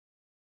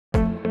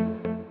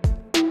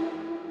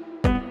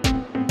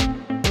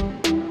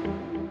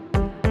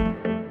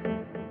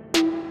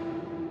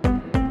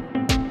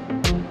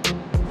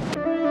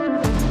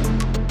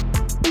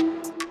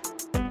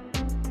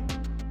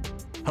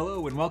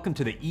welcome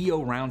to the EO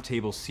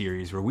Roundtable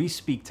series where we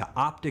speak to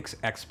optics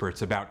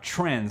experts about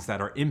trends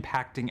that are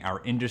impacting our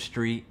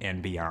industry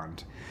and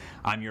beyond.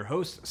 I'm your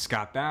host,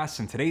 Scott Bass,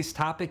 and today's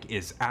topic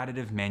is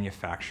additive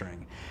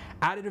manufacturing.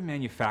 Additive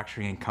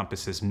manufacturing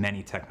encompasses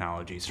many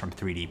technologies, from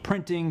 3D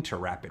printing to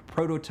rapid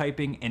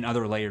prototyping and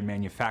other layered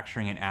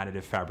manufacturing and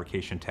additive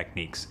fabrication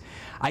techniques.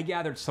 I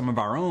gathered some of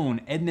our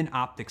own Edmund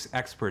optics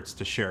experts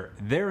to share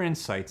their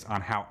insights on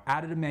how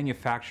additive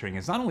manufacturing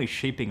is not only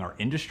shaping our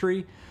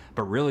industry,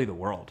 but really the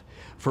world.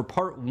 For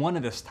part one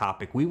of this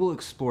topic, we will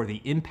explore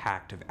the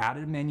impact of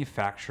additive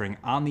manufacturing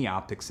on the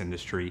optics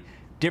industry,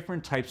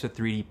 different types of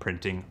 3D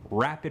printing,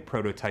 rapid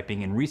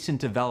prototyping, and recent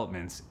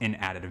developments in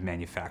additive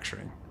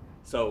manufacturing.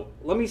 So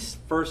let me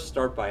first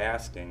start by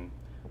asking,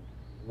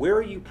 where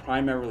are you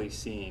primarily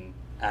seeing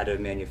additive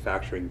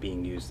manufacturing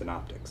being used in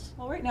optics?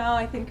 Well, right now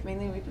I think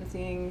mainly we've been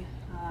seeing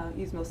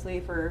used mostly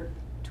for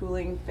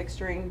tooling,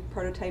 fixturing,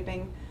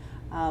 prototyping.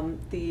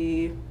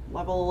 The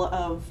level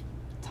of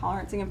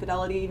tolerancing and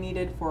fidelity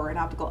needed for an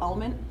optical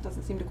element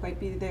doesn't seem to quite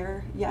be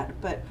there yet,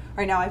 but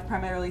right now I've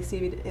primarily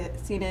seen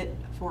it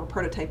for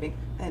prototyping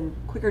and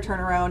quicker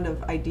turnaround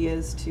of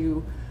ideas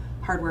to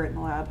hardware in the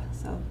lab.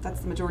 So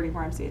that's the majority of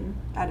where I'm seeing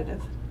additive.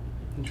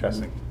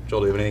 Interesting. Joel,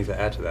 do you have anything to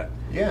add to that?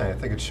 Yeah, I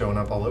think it's showing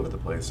up all over the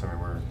place. I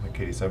mean, we're, like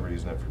Katie said, we're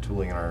using it for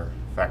tooling in our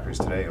factories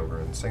today over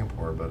in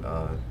Singapore, but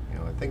you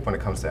know, I think when it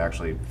comes to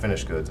actually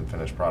finished goods and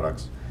finished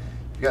products,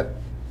 you got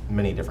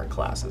many different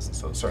classes, and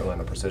so certainly on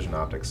the precision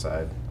optics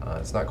side,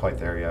 it's not quite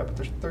there yet,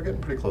 but they're getting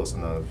pretty close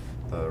in the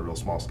real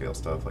small scale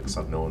stuff, like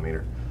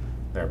sub-millimeter,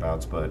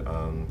 thereabouts, but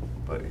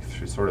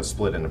if you sort of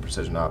split into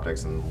precision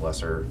optics and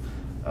lesser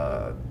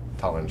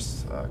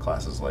tolerance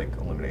classes like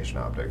illumination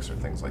optics or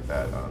things like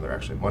that, they're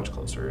actually much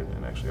closer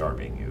and actually are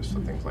being used. So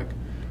things like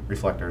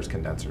reflectors,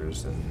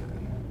 condensers,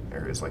 and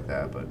areas like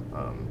that. But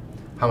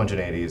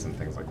homogeneities and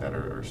things like that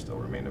are still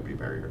remain to be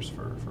barriers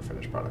for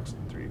finished products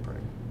in 3D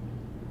printing.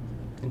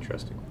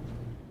 Interesting.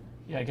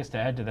 Yeah, I guess to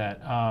add to that,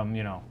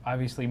 you know,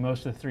 obviously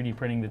most of the 3D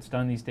printing that's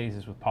done these days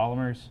is with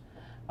polymers.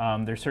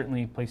 There's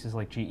certainly places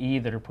like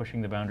GE that are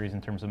pushing the boundaries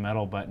in terms of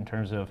metal, but in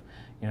terms of,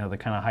 you know, the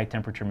kind of high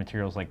temperature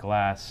materials like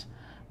glass,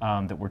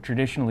 that were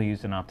traditionally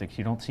used in optics,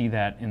 you don't see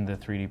that in the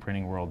 3D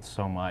printing world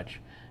so much.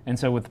 And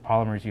so with the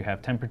polymers, you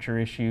have temperature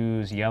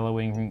issues,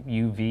 yellowing,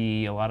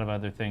 UV, a lot of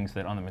other things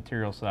that on the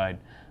material side,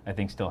 I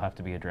think still have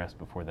to be addressed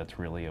before that's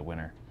really a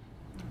winner.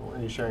 Well,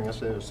 and you sharing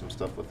yesterday there's some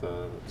stuff with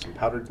some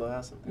powdered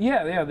glass? And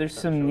Yeah, there's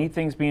some neat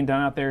things being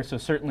done out there. So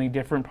certainly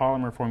different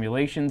polymer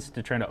formulations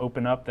to try to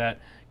open up that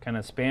kind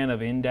of span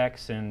of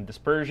index and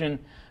dispersion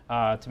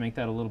to make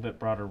that a little bit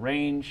broader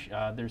range.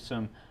 There's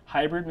some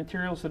hybrid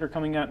materials that are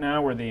coming out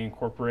now where they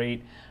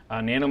incorporate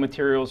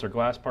nanomaterials or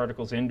glass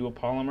particles into a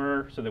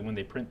polymer so that when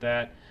they print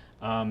that,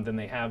 then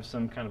they have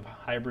some kind of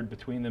hybrid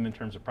between them in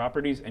terms of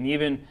properties. And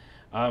even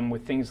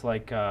with things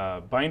like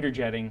binder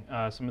jetting,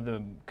 some of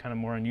the kind of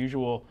more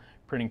unusual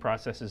printing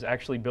processes,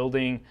 actually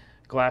building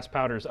glass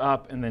powders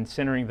up and then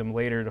sintering them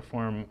later to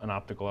form an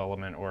optical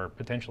element or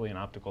potentially an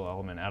optical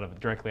element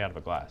directly out of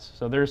a glass.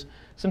 So there's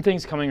some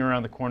things coming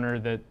around the corner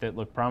that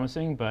look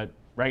promising, but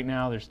right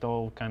now they're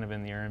still kind of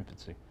in their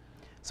infancy.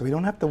 So we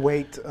don't have to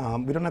wait,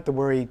 we don't have to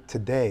worry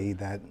today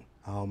that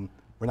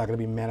we're not going to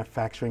be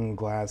manufacturing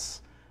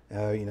glass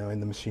you know, in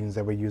the machines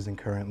that we're using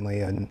currently,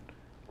 and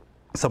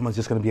someone's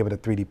just going to be able to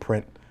 3D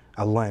print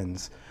a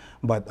lens.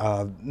 But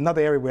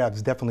another area where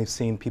I've definitely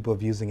seen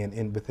people using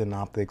it within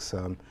optics,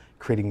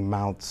 creating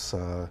mounts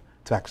to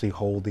actually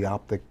hold the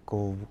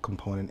optical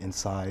component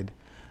inside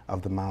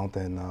of the mount,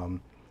 and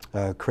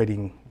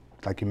creating,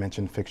 like you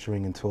mentioned,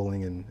 fixturing and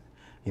tooling. And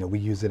you know, we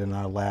use it in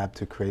our lab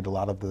to create a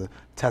lot of the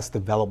test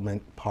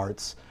development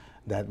parts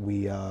that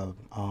we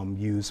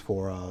use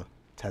for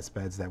test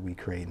beds that we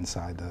create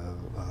inside the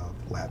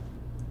lab.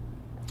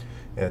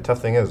 Yeah, the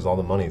tough thing is all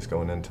the money's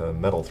going into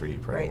metal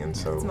 3D printing, Right. and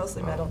so It's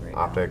mostly metal right now.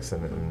 optics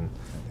and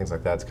things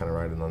like that's kind of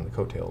riding on the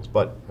coattails.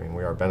 But I mean,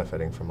 we are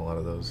benefiting from a lot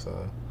of those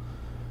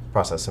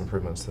process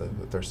improvements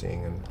that they're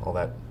seeing, and all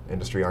that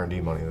industry R&D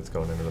money that's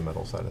going into the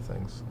metal side of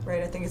things.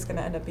 Right, I think it's going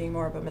to end up being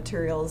more of a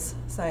materials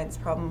science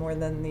problem more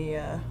than the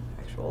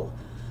actual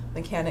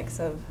mechanics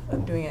of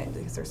doing it,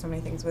 because there's so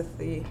many things with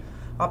the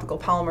optical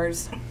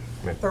polymers,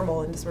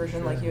 thermal and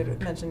dispersion, like you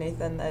had mentioned,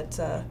 Nathan,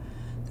 that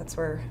that's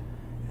where,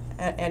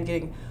 and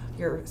getting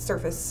your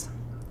surface,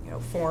 you know,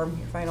 form,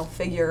 your final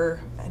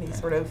figure, any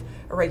sort of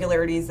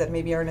irregularities that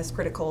maybe aren't as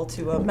critical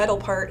to a metal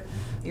part,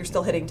 you're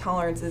still hitting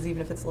tolerances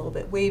even if it's a little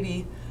bit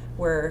wavy,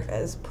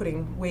 whereas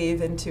putting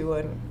wave into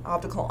an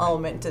optical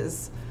element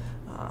is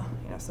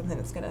you know, something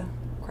that's going to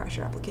crash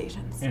your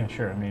applications. Yeah,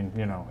 sure. I mean,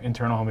 you know,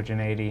 internal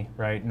homogeneity,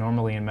 right?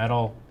 Normally in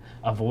metal,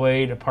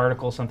 avoid a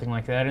particle, something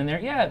like that in there.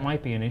 Yeah, it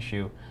might be an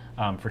issue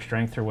for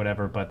strength or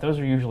whatever, but those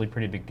are usually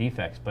pretty big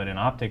defects. But in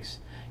optics,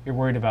 you're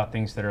worried about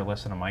things that are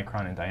less than a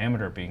micron in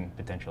diameter being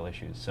potential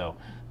issues. So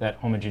that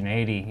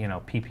homogeneity, you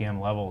know,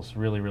 ppm levels,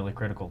 really, really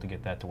critical to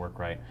get that to work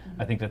right.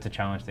 I think that's a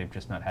challenge they've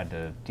just not had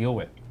to deal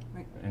with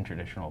in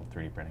traditional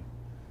 3D printing.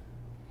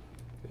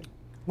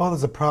 Well,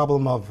 there's a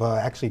problem of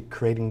actually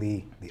creating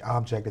the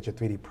object that you're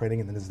 3D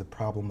printing, and then there's the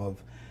problem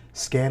of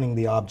scanning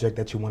the object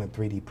that you want to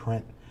 3D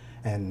print.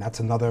 And that's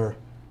another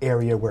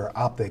area where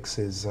optics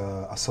is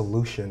a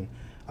solution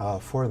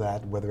for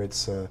that, whether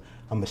it's a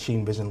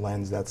machine vision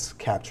lens that's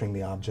capturing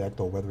the object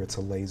or whether it's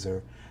a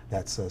laser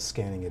that's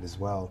scanning it as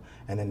well.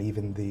 And then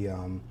even the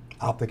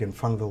optic in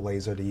front of the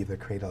laser to either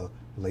create a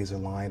laser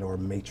line or a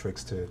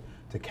matrix to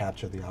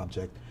capture the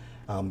object.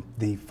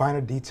 The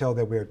finer detail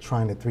that we're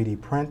trying to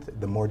 3D print,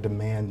 the more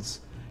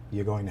demands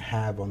you're going to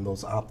have on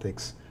those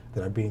optics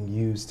that are being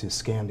used to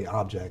scan the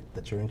object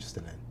that you're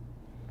interested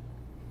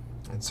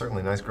in. It's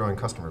certainly a nice growing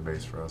customer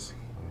base for us.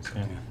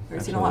 Yeah,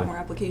 We've seen a lot more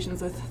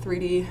applications with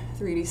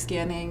 3D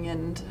scanning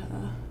and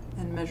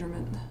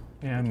measurement.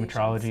 Yeah, and applications.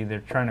 metrology,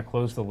 they're trying to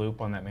close the loop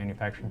on that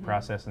manufacturing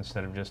process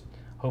instead of just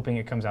hoping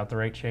it comes out the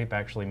right shape,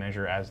 actually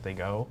measure as they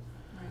go.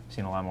 Right. I've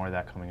seen a lot more of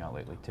that coming out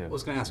lately too. I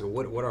was going to ask,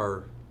 what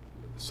are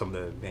some of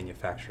the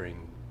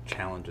manufacturing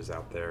challenges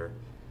out there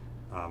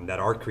that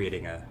are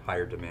creating a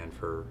higher demand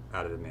for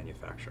additive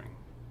manufacturing?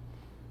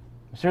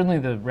 Certainly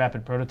the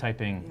rapid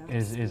prototyping Yeah.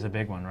 is a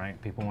big one,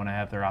 right? People want to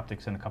have their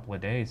optics in a couple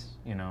of days,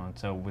 you know, and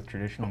so with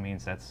traditional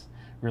means that's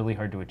really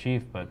hard to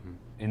achieve, but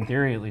in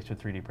theory, at least with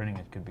 3D printing,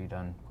 it could be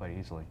done quite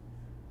easily.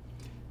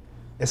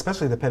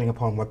 Especially depending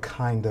upon what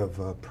kind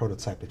of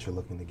prototype that you're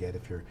looking to get.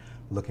 If you're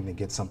looking to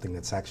get something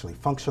that's actually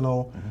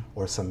functional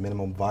or some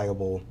minimum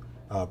viable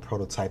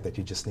prototype that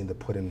you just need to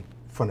put in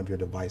front of your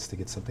device to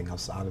get something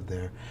else out of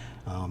there,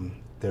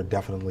 there are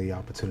definitely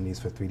opportunities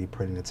for 3D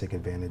printing to take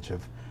advantage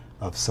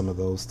of some of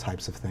those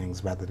types of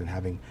things rather than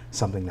having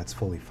something that's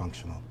fully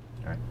functional.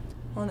 All right.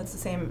 Well, and it's the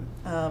same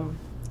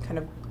kind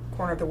of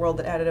corner of the world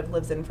that additive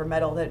lives in for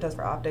metal that it does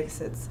for optics.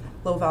 It's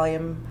low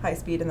volume, high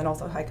speed, and then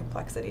also high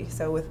complexity.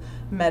 So with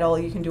metal,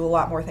 you can do a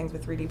lot more things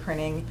with 3D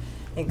printing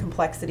and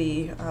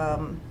complexity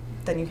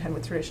than you can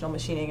with traditional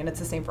machining. And it's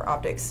the same for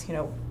optics. You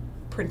know,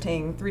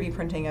 3D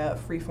printing a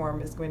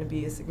freeform is going to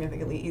be a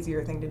significantly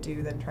easier thing to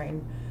do than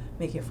trying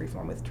making a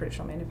freeform with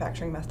traditional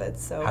manufacturing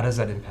methods. So how does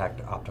that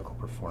impact optical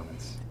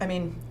performance? I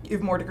mean, you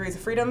have more degrees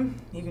of freedom.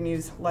 You can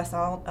use less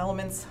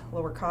elements,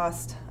 lower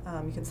cost.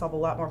 You can solve a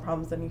lot more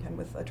problems than you can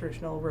with a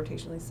traditional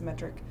rotationally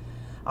symmetric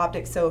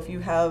optic. So if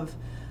you have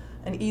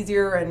an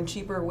easier and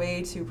cheaper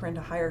way to print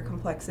a higher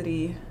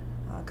complexity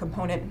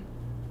component,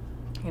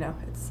 you know,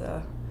 it's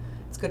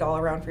good all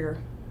around for your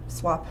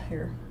swap,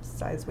 your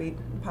size, weight,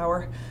 and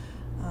power.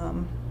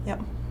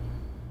 Yep.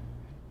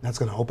 That's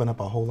going to open up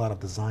a whole lot of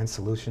design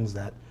solutions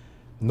that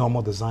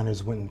normal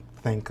designers wouldn't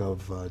think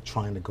of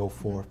trying to go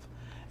forth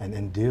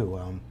and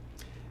do.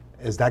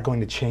 Is that going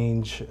to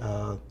change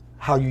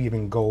how you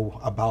even go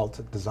about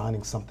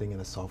designing something in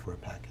a software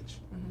package?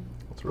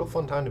 Well, it's a real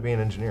fun time to be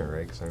an engineer,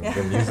 right? Because I've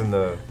been using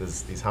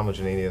these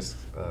homogeneous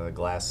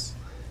glass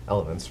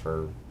elements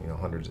for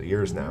hundreds of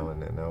years now, and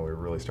now we're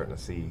really starting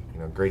to see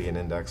gradient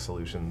index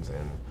solutions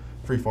and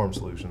freeform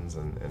solutions,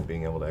 and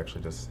being able to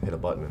actually just hit a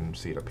button and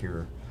see it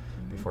appear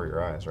before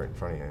your eyes, right in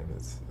front of you.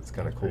 It's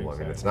kind of cool. I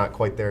mean, it's not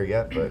quite there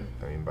yet, but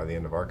I mean, by the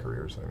end of our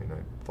careers, I mean,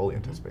 I fully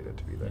anticipate it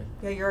to be there.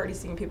 Yeah, you're already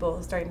seeing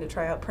people starting to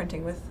try out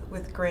printing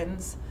with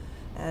grins,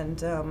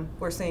 and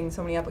we're seeing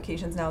so many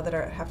applications now that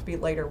have to be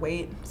lighter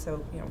weight.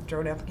 So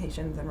drone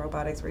applications and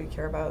robotics where you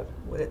care about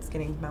what it's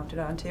getting mounted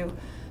onto.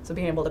 So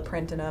being able to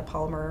print in a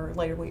polymer or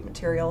lighter weight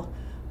material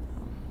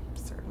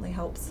certainly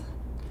helps.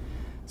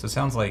 So it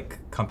sounds like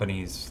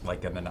companies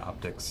like Edmund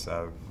Optics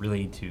really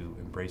need to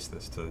embrace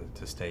this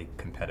to stay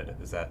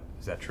competitive. Is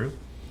that true?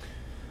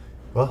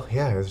 Well,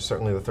 yeah, there's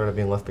certainly the threat of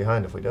being left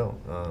behind if we don't.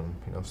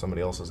 If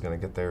somebody else is going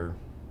to get there,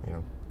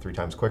 3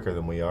 times quicker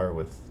than we are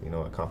with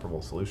a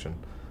comparable solution,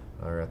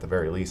 or at the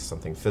very least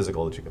something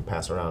physical that you can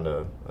pass around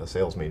a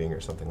sales meeting or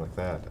something like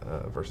that,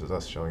 versus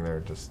us showing there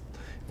just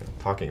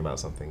talking about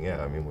something.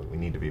 Yeah, I mean, we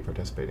need to be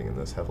participating in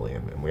this heavily,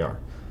 and we are.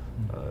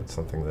 It's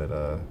something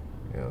that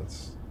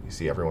you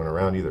see everyone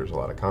around you. There's a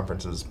lot of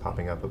conferences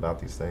popping up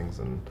about these things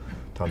and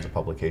tons of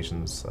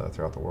publications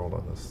throughout the world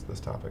on this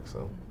topic.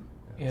 So,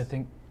 yeah, I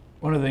think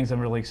one of the things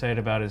I'm really excited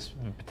about is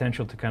the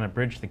potential to kind of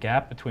bridge the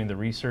gap between the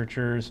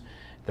researchers,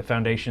 the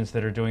foundations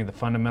that are doing the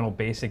fundamental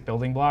basic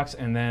building blocks,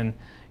 and then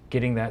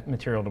getting that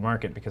material to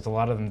market, because a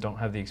lot of them don't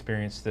have the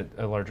experience that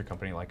a larger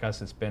company like us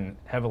that's been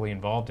heavily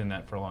involved in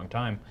that for a long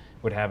time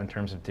would have in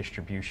terms of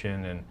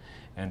distribution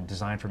and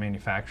design for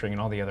manufacturing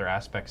and all the other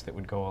aspects that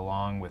would go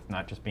along with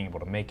not just being able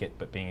to make it,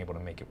 but being able to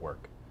make it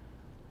work.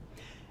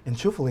 And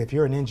truthfully, if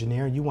you're an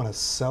engineer, you want to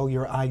sell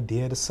your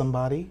idea to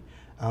somebody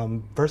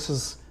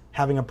versus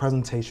having a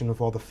presentation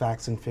with all the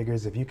facts and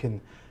figures. If you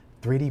can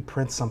 3D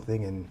print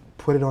something and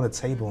put it on a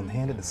table and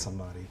hand it to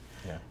somebody,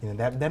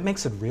 that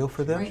makes it real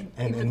for them, right.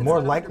 and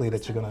more likely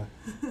that you're going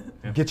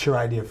to get your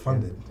idea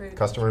funded. Right.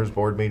 Customers,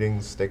 board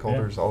meetings,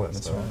 stakeholders, all that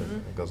stuff.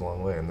 It goes a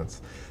long way, and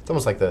it's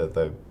almost like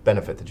the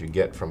benefit that you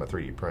get from a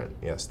 3D print.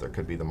 Yes, there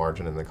could be the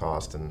margin and the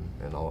cost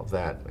and all of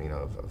that,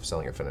 of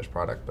selling a finished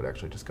product, but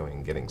actually just going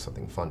and getting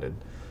something funded.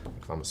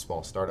 If I'm a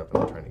small startup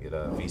and I'm trying to get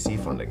a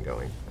VC funding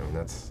going, I mean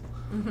that's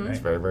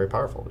very, very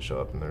powerful to show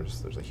up, and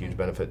there's a huge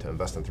benefit to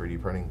invest in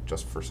 3D printing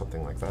just for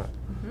something like that.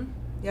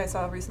 Yeah, I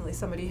saw recently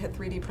somebody had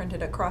 3D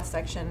printed a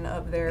cross-section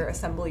of their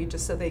assembly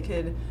just so they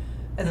could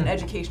as an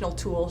educational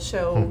tool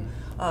show,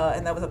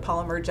 and that was a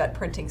polymer jet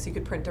printing, so you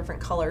could print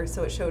different colors.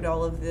 So it showed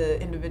all of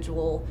the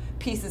individual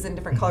pieces in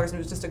different colors, and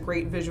it was just a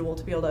great visual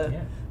to be able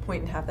to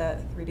point and have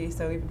that 3D.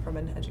 So even from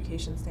an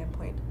education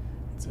standpoint,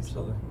 it's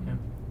useful. Absolutely. Yeah.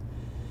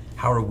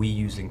 How are we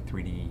using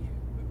 3D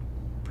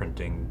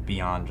printing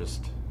beyond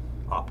just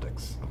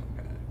optics,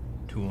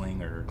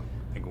 tooling, or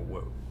like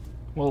what?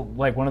 Well,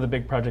 like one of the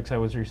big projects I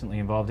was recently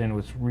involved in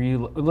was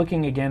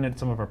looking again at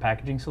some of our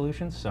packaging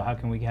solutions. So how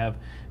can we have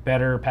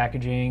better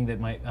packaging that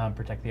might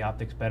protect the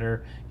optics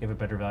better, give a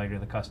better value to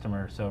the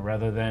customer? So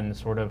rather than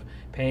sort of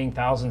paying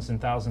thousands and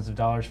thousands of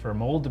dollars for a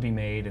mold to be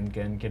made and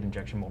again get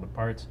injection molded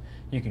parts,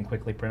 you can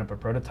quickly print up a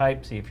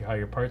prototype, see how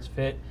your parts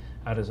fit,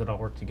 how does it all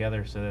work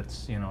together. So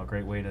that's a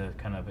great way to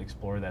kind of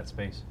explore that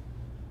space.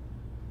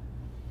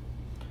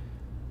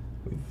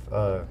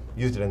 We've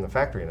used it in the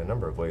factory in a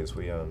number of ways.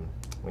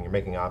 When you're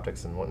making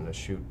optics and wanting to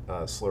shoot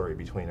slurry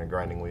between a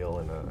grinding wheel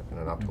and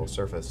an optical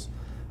surface,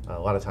 a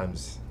lot of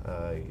times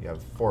you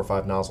have 4 or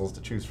 5 nozzles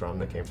to choose from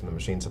that came from the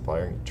machine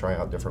supplier. You try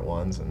out different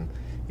ones, and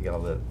you get all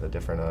the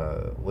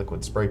different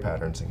liquid spray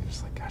patterns, and you're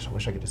just like, gosh, I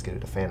wish I could just get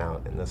it to fan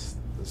out in this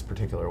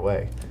particular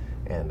way.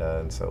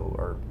 And so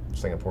our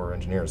Singapore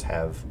engineers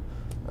have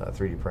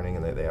 3D printing,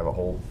 and they have a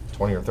whole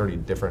 20 or 30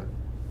 different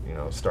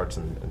starts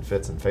and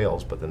fits and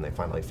fails, but then they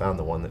finally found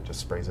the one that just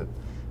sprays it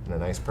in a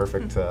nice,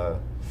 perfect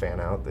fan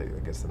out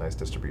that gets the nice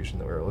distribution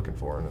that we were looking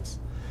for. And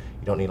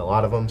you don't need a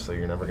lot of them, so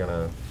you're never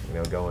gonna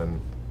go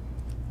and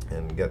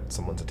get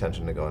someone's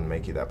attention to go and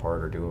make you that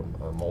part or do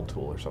a mold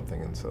tool or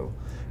something. And so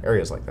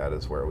areas like that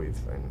is where I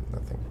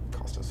think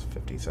cost us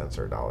 50 cents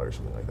or $1,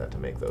 something like that, to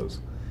make those.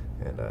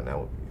 And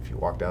now if you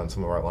walk down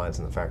some of our lines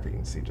in the factory, you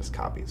can see just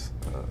copies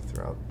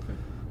throughout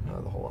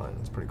the whole line.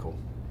 It's pretty cool.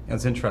 Yeah,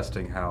 it's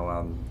interesting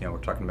how we're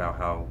talking about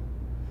how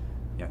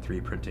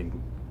 3D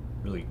printing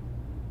really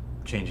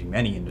changing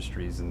many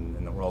industries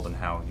in the world, and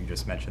how you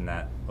just mentioned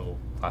that little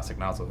plastic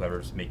nozzle,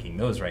 whoever's making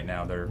those right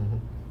now,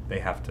 they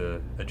have to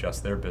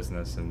adjust their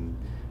business, and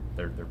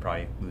they're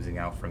probably losing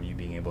out from you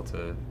being able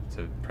to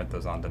print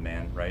those on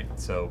demand, right?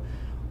 So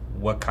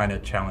what kind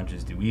of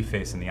challenges do we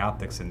face in the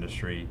optics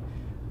industry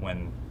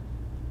when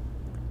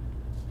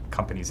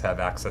companies have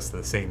access to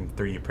the same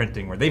 3D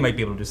printing, where they might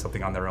be able to do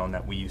something on their own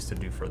that we used to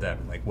do for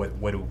them? Like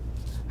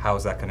how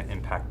is that going to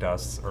impact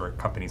us or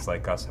companies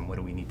like us, and what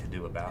do we need to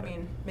do about it? I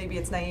mean, maybe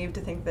it's naive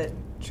to think that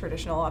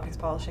traditional optics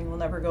polishing will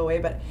never go away,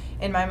 but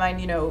in my mind,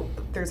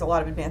 there's a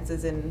lot of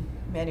advances in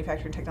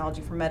manufacturing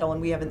technology for metal,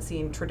 and we haven't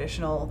seen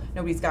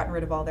nobody's gotten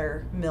rid of all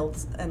their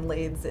mills and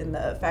lathes in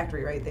the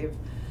factory, right? They've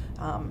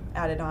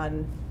added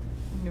on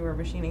newer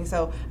machining,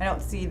 so I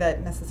don't see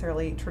that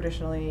necessarily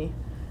traditionally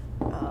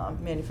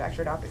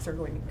manufactured optics are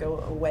going to go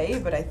away,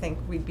 but I think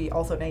we'd be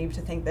also naive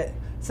to think that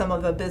some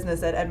of the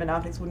business at Edmund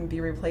Optics wouldn't be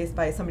replaced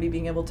by somebody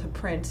being able to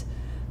print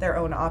their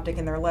own optic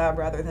in their lab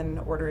rather than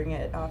ordering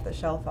it off the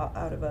shelf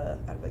out of a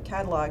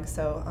catalog.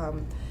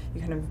 So you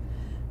kind of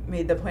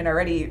made the point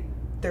already.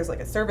 There's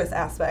like a service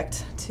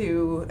aspect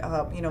to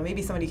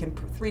maybe somebody can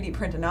 3D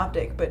print an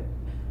optic, but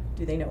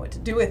do they know what to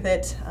do with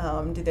it?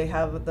 Do they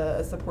have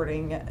the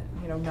supporting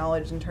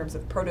knowledge in terms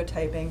of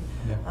prototyping?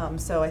 Yeah.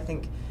 So I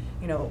think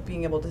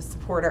being able to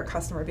support our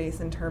customer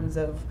base in terms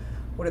of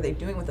what are they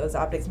doing with those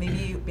optics.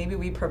 Maybe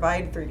we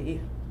provide 3D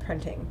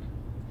printing.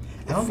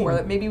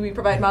 Maybe we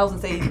provide models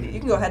and say you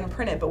can go ahead and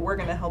print it, but we're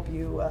going to help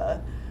you.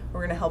 We're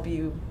going to help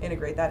you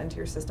integrate that into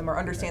your system or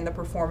understand the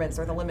performance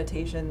or the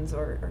limitations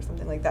or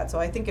something like that. So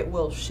I think it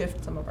will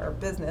shift some of our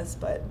business,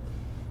 but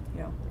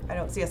I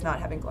don't see us not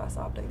having glass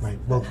optics. Right.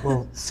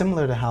 Well,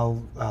 similar to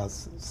how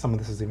some of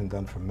this is even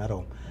done for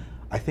metal,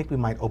 I think we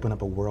might open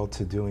up a world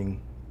to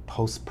doing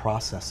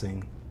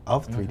post-processing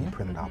of 3D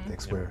printed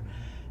optics, where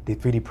the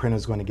 3D printer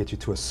is going to get you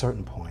to a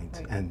certain point,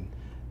 right, and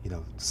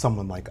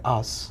someone like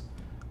us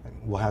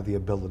will have the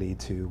ability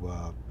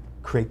to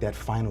create that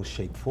final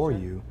shape for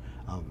you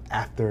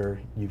after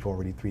you've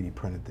already 3D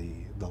printed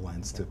the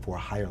lens for a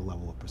higher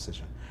level of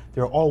precision.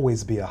 There will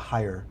always be a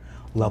higher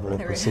level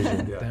of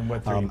precision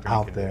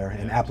out there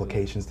and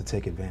applications to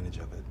take advantage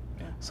of it.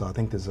 Yeah. So I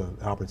think there's an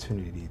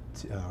opportunity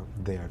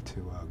there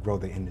to grow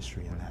the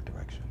industry in that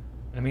direction.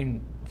 I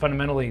mean,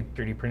 fundamentally,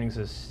 3D printing is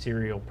a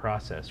serial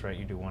process, right?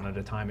 You do one at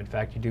a time. In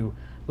fact, you do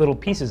little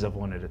pieces of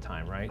one at a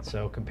time, right?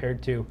 So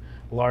compared to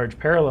large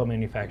parallel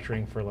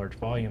manufacturing for large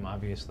volume,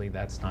 obviously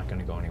that's not going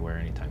to go anywhere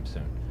anytime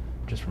soon,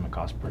 just from a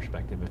cost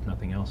perspective, if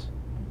nothing else.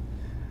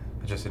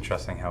 It's just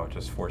interesting how it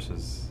just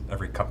forces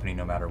every company,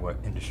 no matter what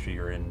industry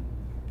you're in,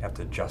 you have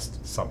to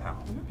adjust somehow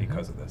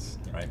because of this,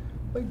 right?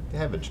 They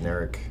have a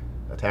generic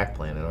attack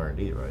plan in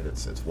R&D, right?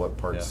 It's what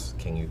parts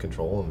can you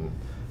control and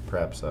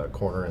perhaps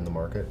corner in the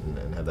market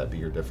and have that be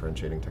your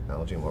differentiating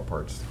technology, and what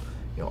parts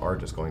are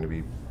just going to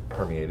be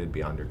permeated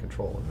beyond your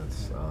control. And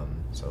that's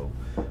so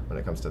when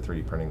it comes to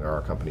 3D printing, there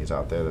are companies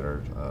out there that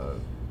are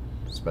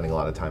spending a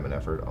lot of time and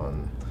effort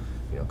on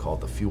call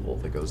it the fuel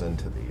that goes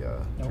into the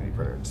 3D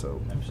printer. And so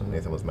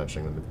Nathan was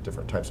mentioning the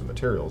different types of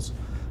materials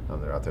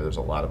that are out there. There's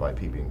a lot of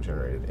IP being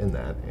generated in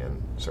that,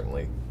 and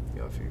certainly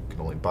if you can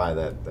only buy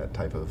that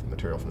type of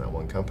material from that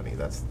one company,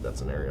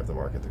 that's an area of the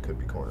market that could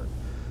be cornered.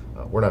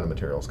 we're not a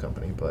materials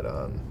company, but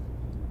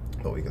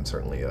we can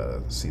certainly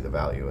see the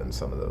value in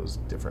some of those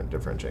different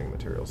differentiating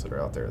materials that are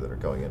out there that are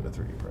going into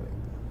 3D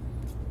printing.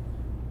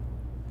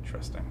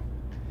 Interesting.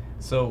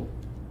 So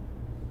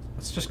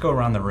let's just go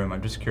around the room.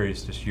 I'm just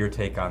curious, just your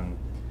take on,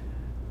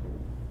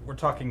 we're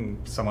talking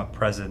somewhat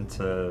present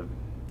to,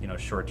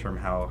 short term,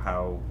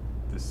 how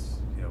this,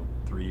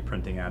 3D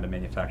printing additive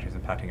manufacturing is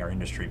impacting our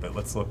industry, but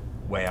let's look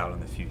way out in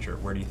the future.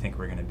 Where do you think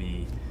we're going to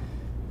be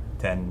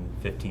 10,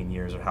 15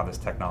 years, or how this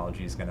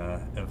technology is going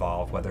to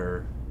evolve,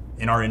 whether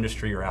in our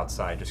industry or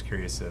outside? Just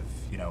curious of,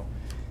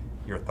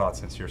 your thoughts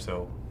since you're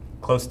so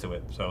close to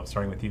it. So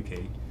starting with you,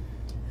 Katie.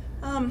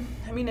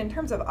 In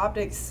terms of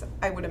optics,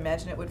 I would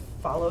imagine it would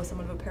follow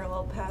somewhat of a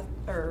parallel path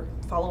or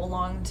follow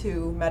along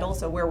to metal.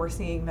 So where we're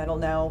seeing metal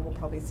now, we'll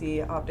probably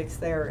see optics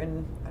there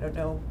in, I don't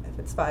know if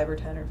it's 5 or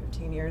 10 or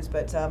 15 years,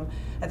 but I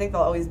think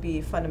there'll always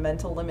be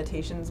fundamental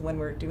limitations when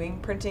we're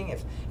doing printing.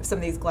 If some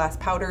of these glass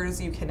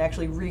powders, you can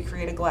actually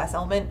recreate a glass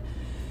element,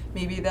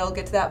 maybe they'll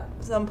get to that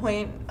at some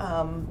point.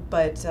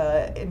 But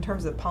in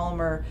terms of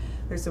polymer,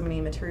 there's so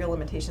many material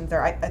limitations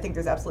there. I think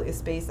there's absolutely a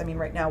space.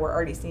 Right now we're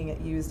already seeing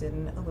it used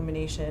in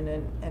illumination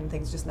and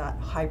things, just not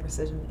high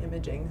precision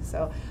imaging.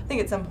 So I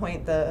think at some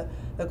point the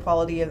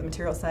quality of the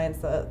material science,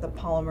 the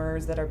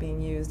polymers that are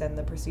being used and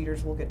the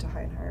procedures will get to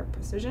higher and higher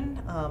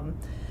precision.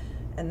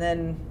 And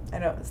then, I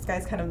know, the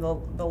sky's kind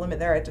of the limit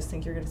there. I just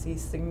think you're going to see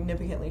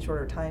significantly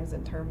shorter times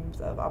in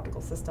terms of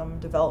optical system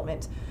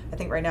development. I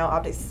think right now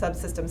optics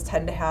subsystems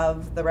tend to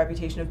have the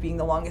reputation of being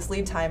the longest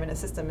lead time in a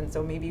system, and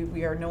so maybe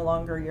we are no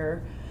longer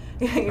your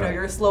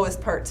your slowest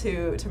part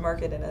to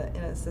market in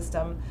a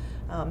system.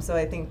 So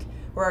I think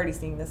we're already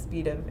seeing the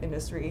speed of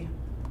industry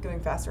going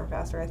faster and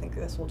faster. I think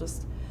this will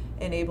just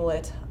enable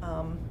it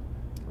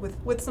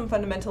with some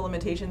fundamental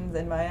limitations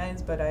in my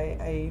eyes, but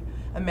I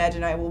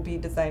imagine I will be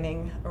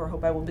designing, or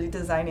hope I will be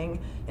designing,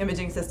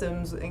 imaging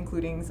systems,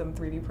 including some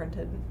 3D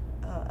printed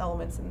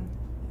elements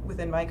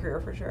within my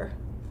career for sure.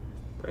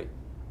 Great.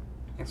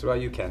 Thanks. What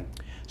about you, Ken?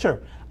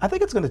 Sure. I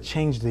think it's going to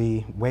change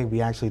the way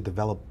we actually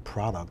develop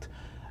product.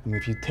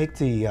 If you take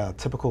the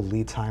typical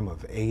lead time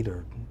of 8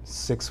 or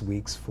 6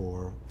 weeks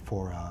for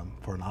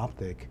an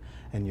optic,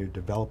 and you're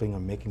developing or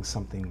making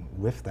something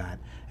with that,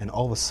 and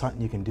all of a sudden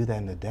you can do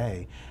that in a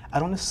day, I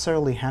don't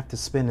necessarily have to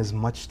spend as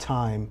much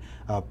time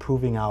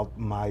proving out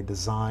my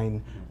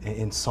design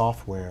in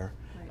software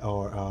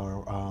or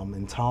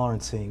in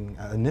tolerancing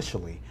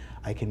initially.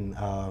 I can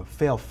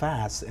fail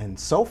fast, and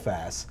so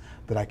fast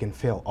that I can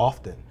fail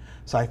often.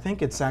 So I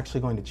think it's actually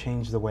going to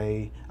change the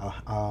way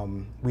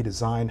we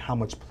design, how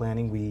much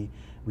planning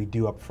we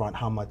do up front,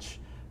 how much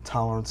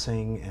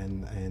tolerancing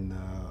and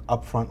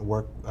upfront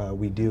work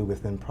we do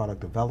within product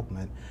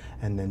development,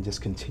 and then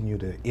just continue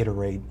to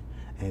iterate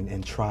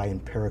and try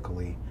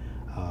empirically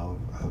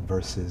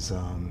versus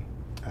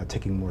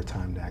taking more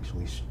time to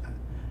actually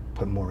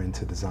put more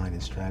into design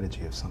and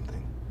strategy of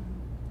something.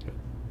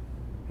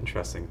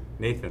 Interesting.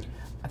 Nathan?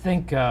 I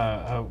think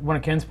one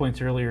of Ken's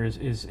points earlier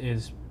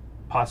is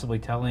possibly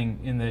telling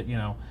in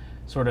that,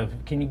 sort of,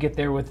 can you get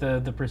there with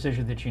the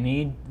precision that you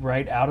need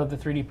right out of the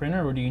 3D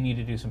printer, or do you need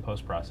to do some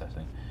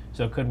post-processing?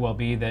 So it could well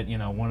be that,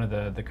 one of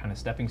the kind of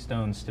stepping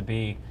stones to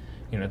be,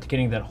 to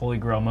getting that holy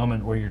grail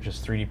moment where you're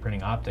just 3D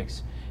printing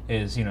optics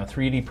is,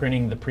 3D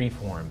printing the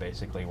preform,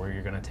 basically, where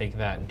you're going to take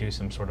that and do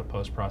some sort of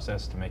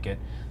post-process to make it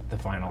the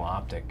final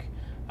optic.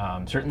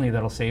 Certainly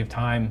that'll save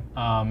time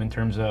in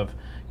terms of,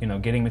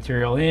 getting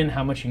material in,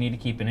 how much you need to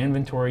keep in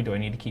inventory. Do I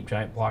need to keep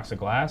giant blocks of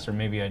glass, or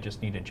maybe I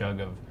just need a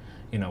jug of,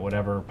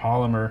 whatever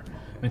polymer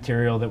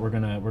material that we're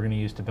gonna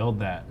use to build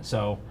that.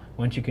 So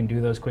once you can do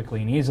those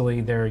quickly and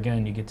easily, there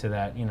again you get to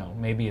that,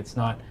 maybe it's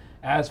not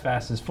as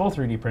fast as full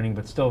 3D printing,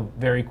 but still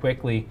very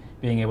quickly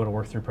being able to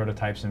work through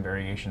prototypes and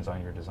variations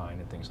on your design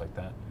and things like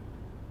that.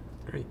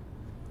 Great.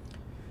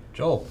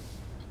 Joel?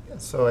 Yeah,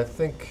 so I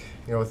think,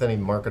 with any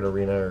market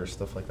arena or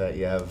stuff like that,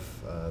 you have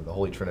the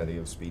holy trinity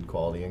of speed,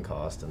 quality, and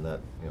cost, and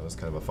that, is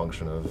kind of a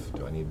function of,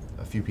 do I need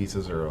a few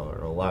pieces or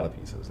a lot of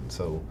pieces? And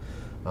so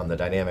the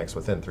dynamics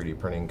within 3D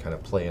printing kind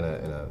of play in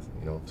a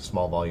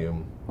small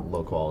volume,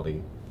 low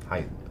quality,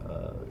 high,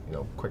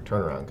 quick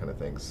turnaround kind of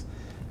things.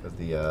 Because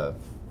the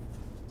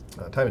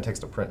time it takes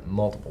to print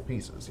multiple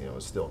pieces,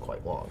 is still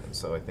quite long. And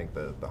so I think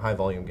the high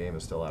volume game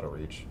is still out of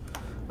reach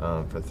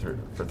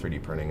for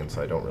 3D printing, and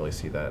so I don't really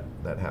see that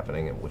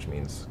happening, which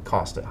means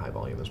cost at high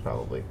volume is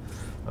probably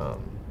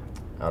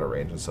out of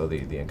range, and so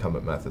the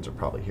incumbent methods are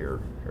probably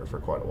here for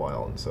quite a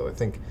while. And so I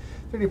think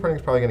 3D printing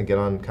is probably going to get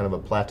on kind of a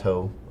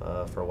plateau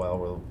for a while,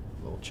 where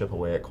we'll chip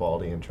away at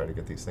quality and try to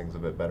get these things a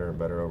bit better and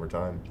better over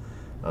time.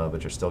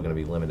 But you're still going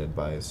to be limited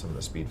by some of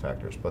the speed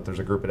factors. But there's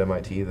a group at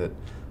MIT that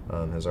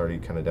has already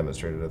kind of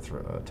demonstrated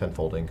a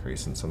tenfold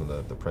increase in some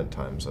of the print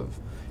times of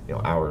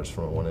hours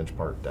from a 1-inch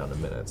part down to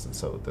minutes. And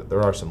so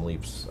there are some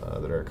leaps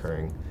that are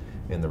occurring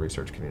in the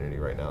research community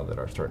right now that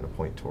are starting to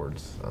point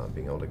towards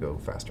being able to go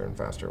faster and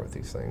faster with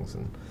these things,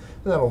 and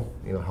that'll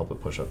help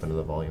it push up into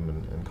the volume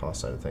and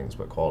cost side of things.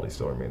 But quality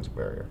still remains a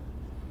barrier.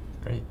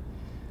 Great.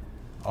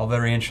 All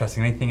very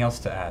interesting. Anything else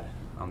to add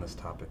on this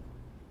topic?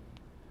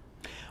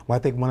 Well,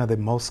 I think one of the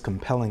most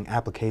compelling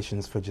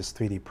applications for just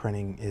 3D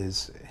printing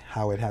is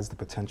how it has the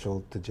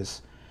potential to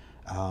just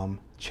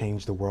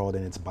change the world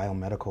in its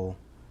biomedical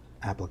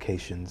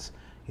applications.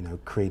 You know,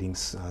 creating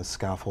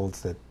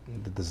scaffolds that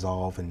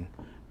dissolve and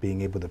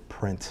being able to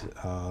print,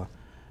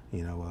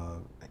 you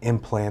know,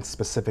 implants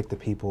specific to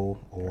people,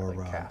 or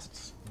like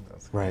casts.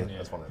 Right,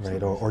 that's one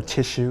right, or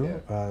tissue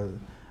Yeah.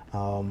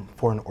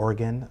 for an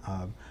organ.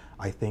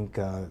 I think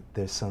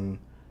there's some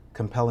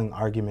compelling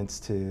arguments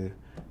to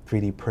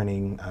 3D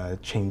printing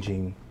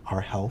changing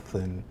our health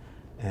and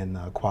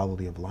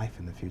quality of life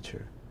in the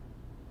future.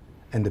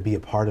 And to be a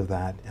part of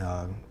that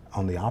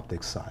on the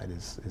optics side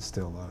is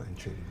still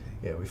intriguing.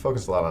 Yeah, we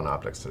focus a lot on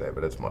optics today,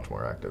 but it's much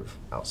more active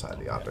outside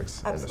the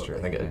optics industry.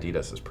 I think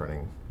Adidas is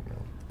printing, you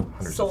know,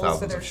 hundreds Soles of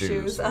thousands for their of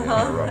shoes, shoes.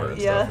 rubber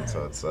and Yeah.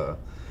 stuff. And so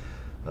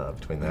it's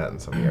between that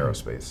and some of the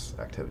aerospace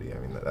activity. I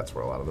mean, that's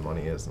where a lot of the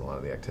money is and a lot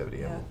of the activity.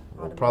 Yeah, And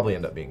we'll probably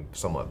end up being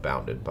somewhat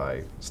bounded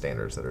by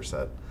standards that are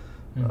set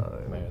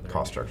and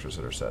cost structures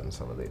that are set in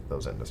some of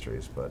those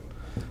industries. But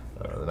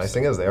the nice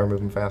thing is they are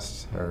moving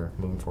fast, or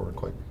moving forward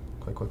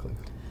quite quickly.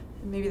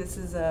 Maybe this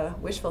is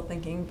wishful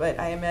thinking, but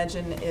I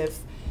imagine if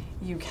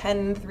you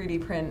can 3D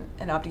print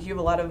an optic, you have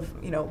a lot of,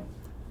 you know,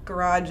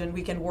 garage and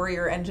weekend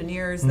warrior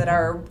engineers that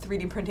are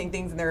 3D printing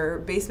things in their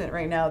basement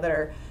right now that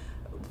are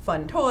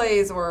fun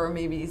toys, or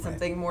maybe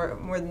something more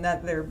than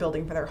that they're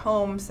building for their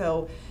home.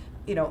 So,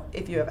 you know,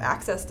 if you have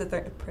access to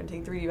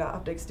printing 3D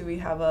optics, do we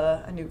have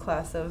a new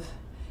class of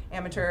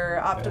amateur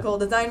optical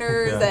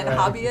designers and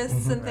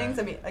hobbyists and things?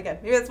 I mean, again,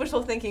 maybe that's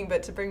wishful thinking,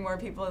 but to bring more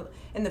people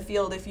in the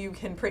field, if you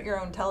can print your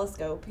own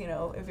telescope, you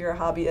know, if you're a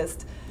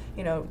hobbyist,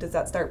 you know, does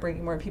that start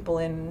bringing more people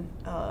in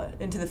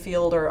into the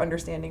field, or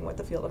understanding what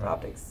the field of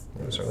optics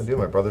Yeah, we is? certainly do.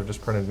 My brother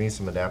just printed me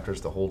some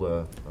adapters to hold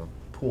a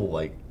pool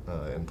light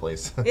in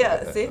place.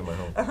 Yeah, see? in my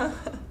home.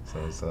 So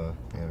it's,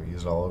 we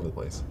use it all over the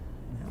place.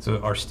 So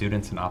are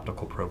students in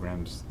optical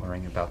programs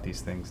learning about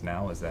these things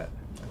now? Is that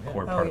a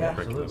core Oh, part yeah. of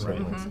the curriculum?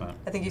 Absolutely. Right? It's not-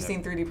 I think you've yeah.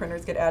 seen 3D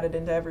printers get added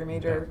into every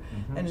major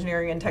Mhm.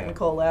 engineering and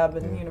technical lab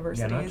in Yeah. Yeah,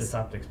 universities. not just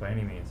optics by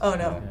any means. Oh,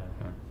 no.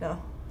 Yeah. No.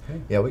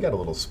 Yeah, we got a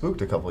little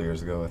spooked a couple of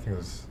years ago. I think it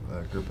was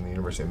a group in the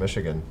University of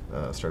Michigan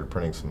started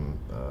printing some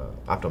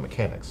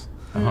optomechanics,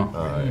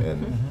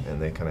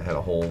 and they kind of had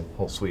a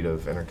whole suite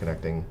of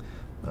interconnecting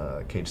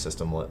cage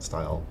system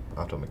style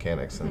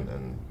optomechanics,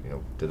 and you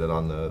know, did it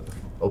on the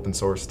open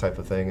source type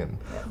of thing. And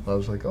I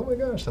was like, oh my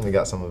gosh! Then we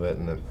got some of it,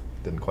 and it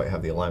didn't quite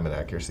have the alignment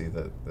accuracy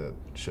that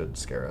should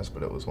scare us,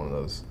 but it was one of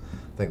those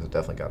things that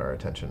definitely got our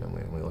attention,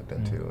 and we looked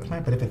into. And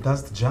Right, but if it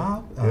does the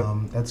job,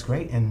 that's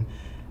great. And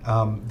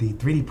the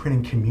 3D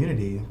printing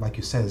community, like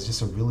you said, is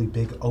just a really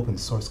big open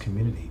source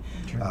community.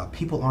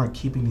 People aren't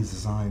keeping these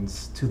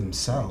designs to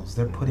themselves.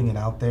 They're putting it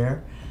out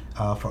there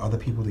for other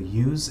people to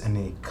use, and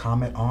they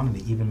comment on, and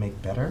they even make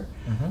better.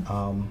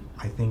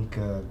 I think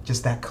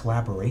just that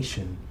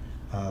collaboration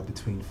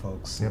between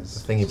folks. Yep,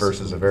 is the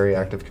Thingiverse is a very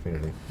active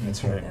community.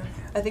 That's right. Yeah.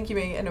 I think you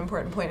made an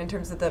important point in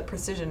terms of the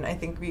precision. I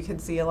think we could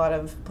see a lot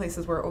of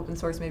places where open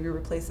source maybe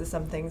replaces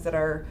some things that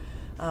are,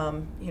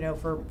 you know,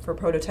 for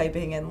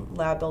prototyping and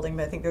lab building.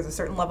 But I think there's a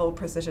certain level of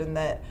precision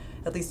that,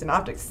 at least in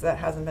optics, that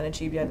hasn't been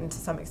achieved yet, and to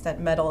some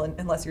extent metal,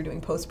 unless you're doing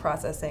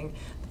post-processing.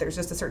 But there's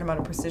just a certain amount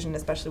of precision,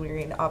 especially when you're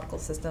getting into optical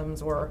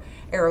systems or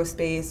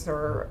aerospace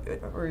or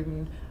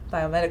even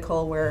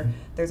biomedical, where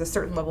there's a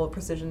certain level of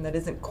precision that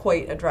isn't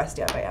quite addressed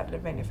yet by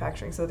additive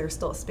manufacturing. So there's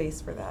still a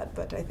space for that.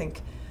 But I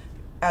think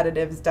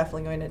additive is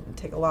definitely going to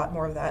take a lot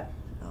more of that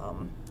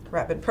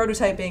rapid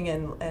prototyping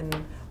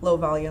and low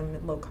volume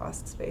and low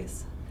cost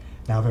space.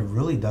 Now, if it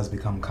really does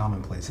become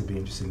commonplace, it'd be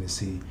interesting to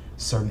see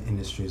certain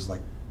industries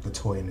like the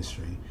toy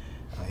industry,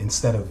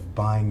 instead of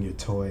buying your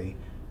toy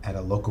at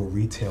a local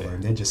retailer,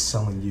 and they're just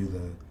selling you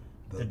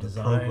the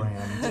design.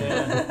 program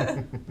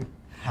to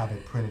have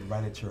it printed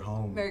right at your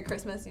home. Merry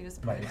Christmas! You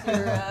just Right.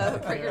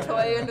 print your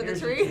toy into the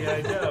tree. Yeah,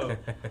 I know.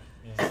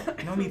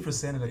 No need for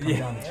Santa to come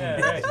down the tree.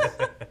 Yeah,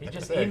 right. He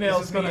just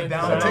emails me. gonna and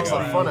download It takes the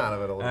Exactly. fun out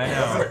of it a little I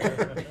bit.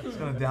 know. It's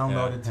going to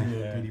download it to your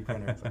Yeah. 3D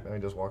printer. Now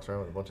he just walks around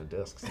with a bunch of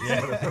discs.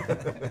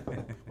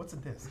 What's a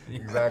disc?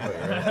 Exactly.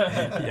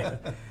 Right? Yeah.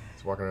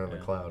 He's walking around in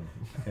the cloud.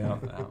 Yeah.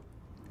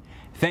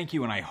 Thank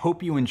you, and I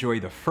hope you enjoy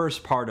the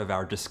first part of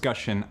our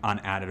discussion on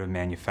additive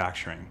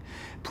manufacturing.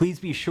 Please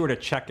be sure to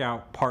check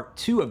out part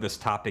 2 of this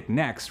topic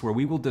next, where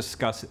we will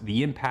discuss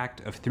the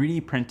impact of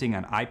 3D printing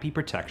on IP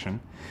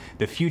protection,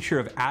 the future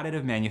of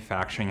additive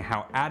manufacturing,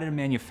 how additive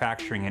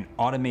manufacturing and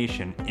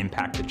automation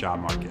impact the job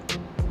market.